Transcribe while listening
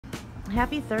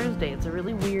Happy Thursday. It's a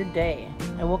really weird day.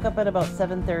 I woke up at about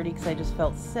 7:30 because I just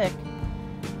felt sick,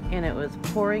 and it was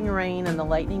pouring rain and the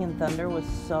lightning and thunder was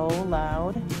so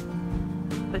loud.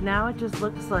 But now it just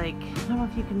looks like, I don't know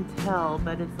if you can tell,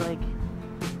 but it's like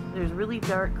there's really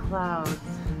dark clouds,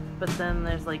 but then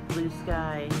there's like blue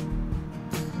sky.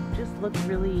 It just looks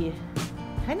really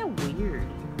kind of weird.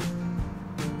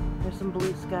 There's some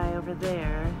blue sky over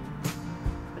there.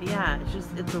 But yeah,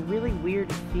 it's a really weird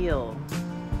feel.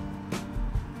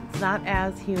 It's not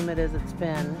as humid as it's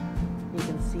been. You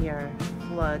can see our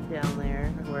flood down there,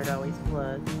 where it always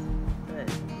floods. But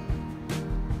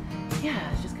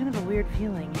yeah, it's just kind of a weird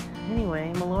feeling.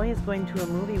 Anyway, Malloy is going to a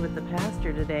movie with the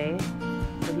pastor today,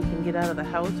 so he can get out of the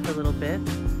house for a little bit,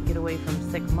 get away from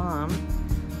sick mom.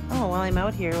 Oh, while I'm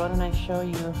out here, why don't I show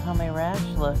you how my rash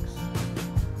looks?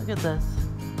 Look at this.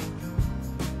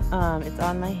 It's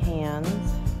on my hands.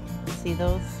 See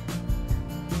those?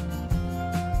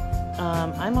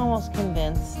 I'm almost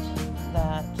convinced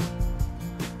that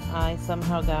I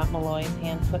somehow got Malloy's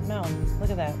hand, foot, mouth.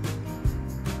 Look at that.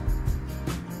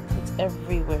 It's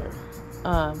everywhere.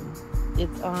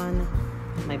 It's on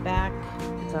my back,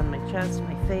 it's on my chest,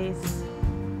 my face.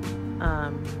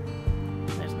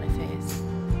 There's my face.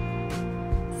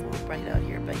 It's a little bright out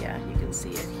here, but yeah, you can see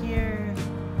it here,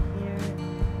 here,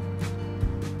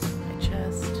 my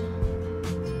chest.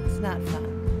 It's not fun.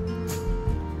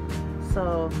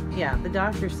 So yeah, the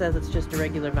doctor says it's just a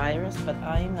regular virus, but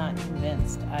I'm not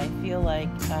convinced. I feel like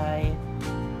I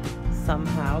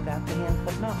somehow got the hand,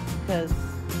 foot, mouth, because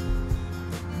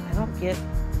I don't get,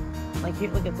 like, here,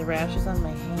 look at the rashes on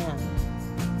my hand.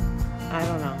 I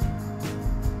don't know.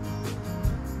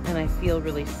 And I feel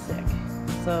really sick.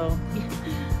 So,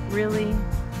 really,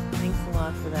 thanks a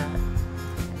lot for that.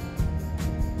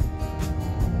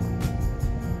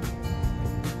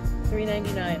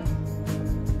 $3.99.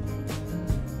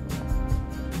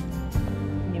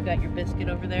 You've got your biscuit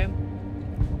over there.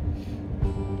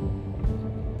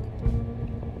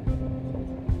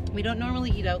 We don't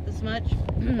normally eat out this much.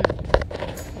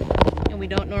 And we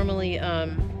don't normally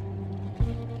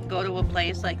go to a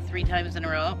place like 3 times in a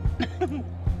row.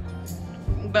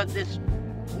 But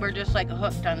we're just like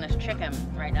hooked on this chicken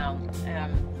right now.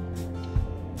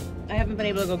 I haven't been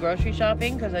able to go grocery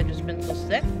shopping because I've just been so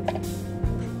sick.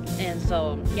 And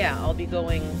so, yeah, I'll be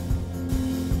going,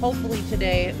 hopefully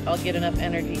today I'll get enough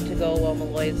energy to go while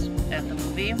Malloy's at the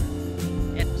movie.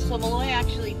 And so Malloy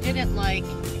actually didn't like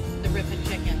the ripid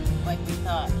chicken like we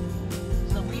thought.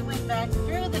 So we went back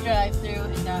through the drive-thru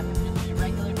and got him just a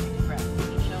regular chicken breast.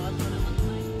 Can you show us what it looks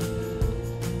like?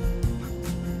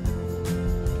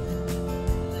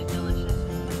 Is it delicious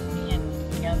and crispy and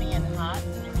yummy and hot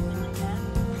and everything like that?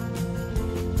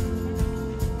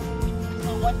 So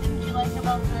what didn't you like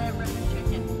about the ripid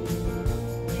chicken?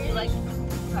 Did you like it?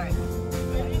 Sorry.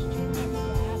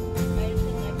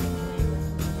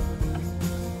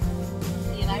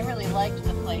 See, and I really liked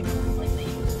the flavor. Like they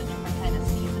used a different kind of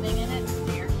seasoning in it,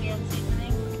 beer can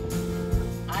seasoning.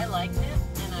 I liked it,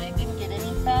 and I didn't get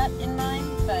any fat in mine,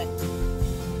 but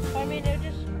I mean, I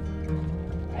just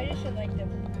should like the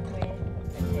way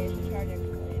it tastes. It's hard to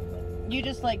explain, but you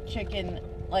just like chicken,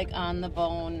 like on the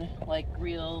bone, like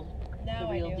real, now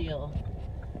the real I do. deal.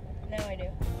 Now I do.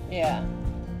 Yeah.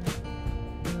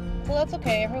 Well, that's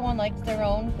okay. Everyone likes their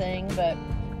own thing, but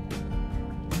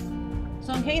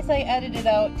so in case I edit it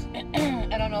out,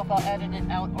 I don't know if I'll edit it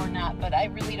out or not, but I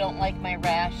really don't like my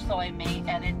rash, so I may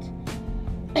edit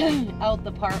out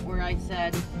the part where I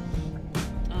said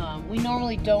we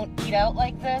normally don't eat out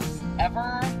like this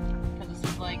ever, because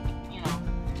this is like,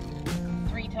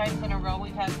 3 times in a row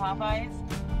we've had Popeyes,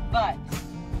 but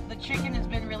the chicken has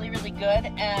been really, really good,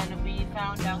 and we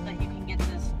found out that you can get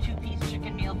this 2-piece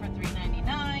chicken meal for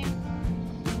 $3.99,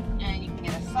 and you can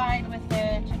get a side with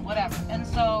it and whatever. And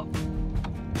so,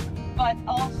 but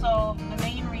also the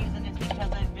main reason is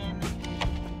because I've been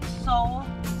so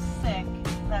sick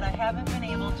that I haven't been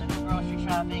able to go grocery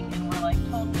shopping, and we're like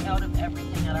totally out of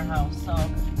everything at our house. So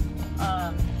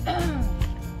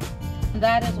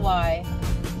that is why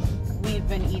we've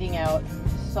been eating out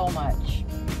so much,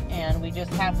 and we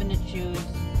just happen to choose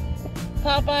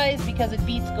Popeyes because it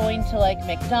beats going to like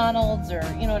McDonald's, or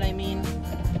you know what I mean,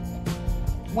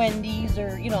 Wendy's, or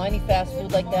any fast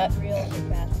food like that. Real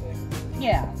fast food.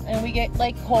 Yeah, and we get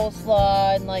like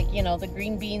coleslaw and like the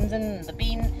green beans and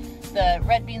the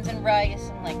red beans and rice,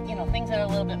 and like things that are a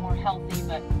little bit more healthy.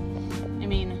 But I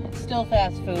mean, it's still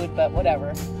fast food, but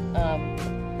whatever.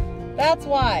 That's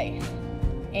why.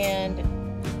 And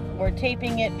we're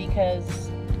taping it because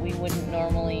we wouldn't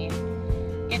normally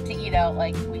get to eat out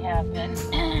like we have been.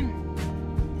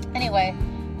 Anyway,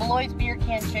 Malloy's beer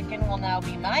can chicken will now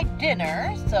be my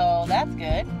dinner, so that's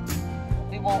good.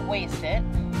 We won't waste it.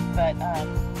 But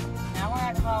now we're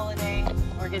at Holiday.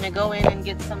 We're gonna go in and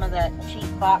get some of that cheap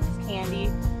box candy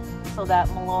so that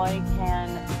Malloy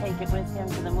can take it with him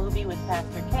to the movie with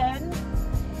Pastor Ken.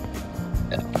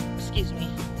 Excuse me.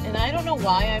 And I don't know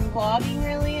why I'm vlogging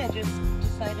really, I just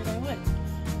decided I would.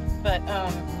 But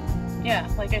yeah,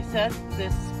 like I said,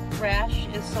 this rash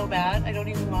is so bad, I don't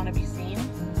even want to be seen.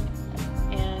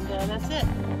 And that's it.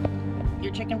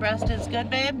 Your chicken breast is good,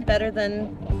 babe? Better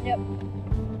than Yep.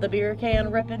 the beer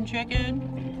can ripping chicken?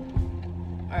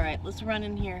 Alright, let's run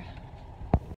in here.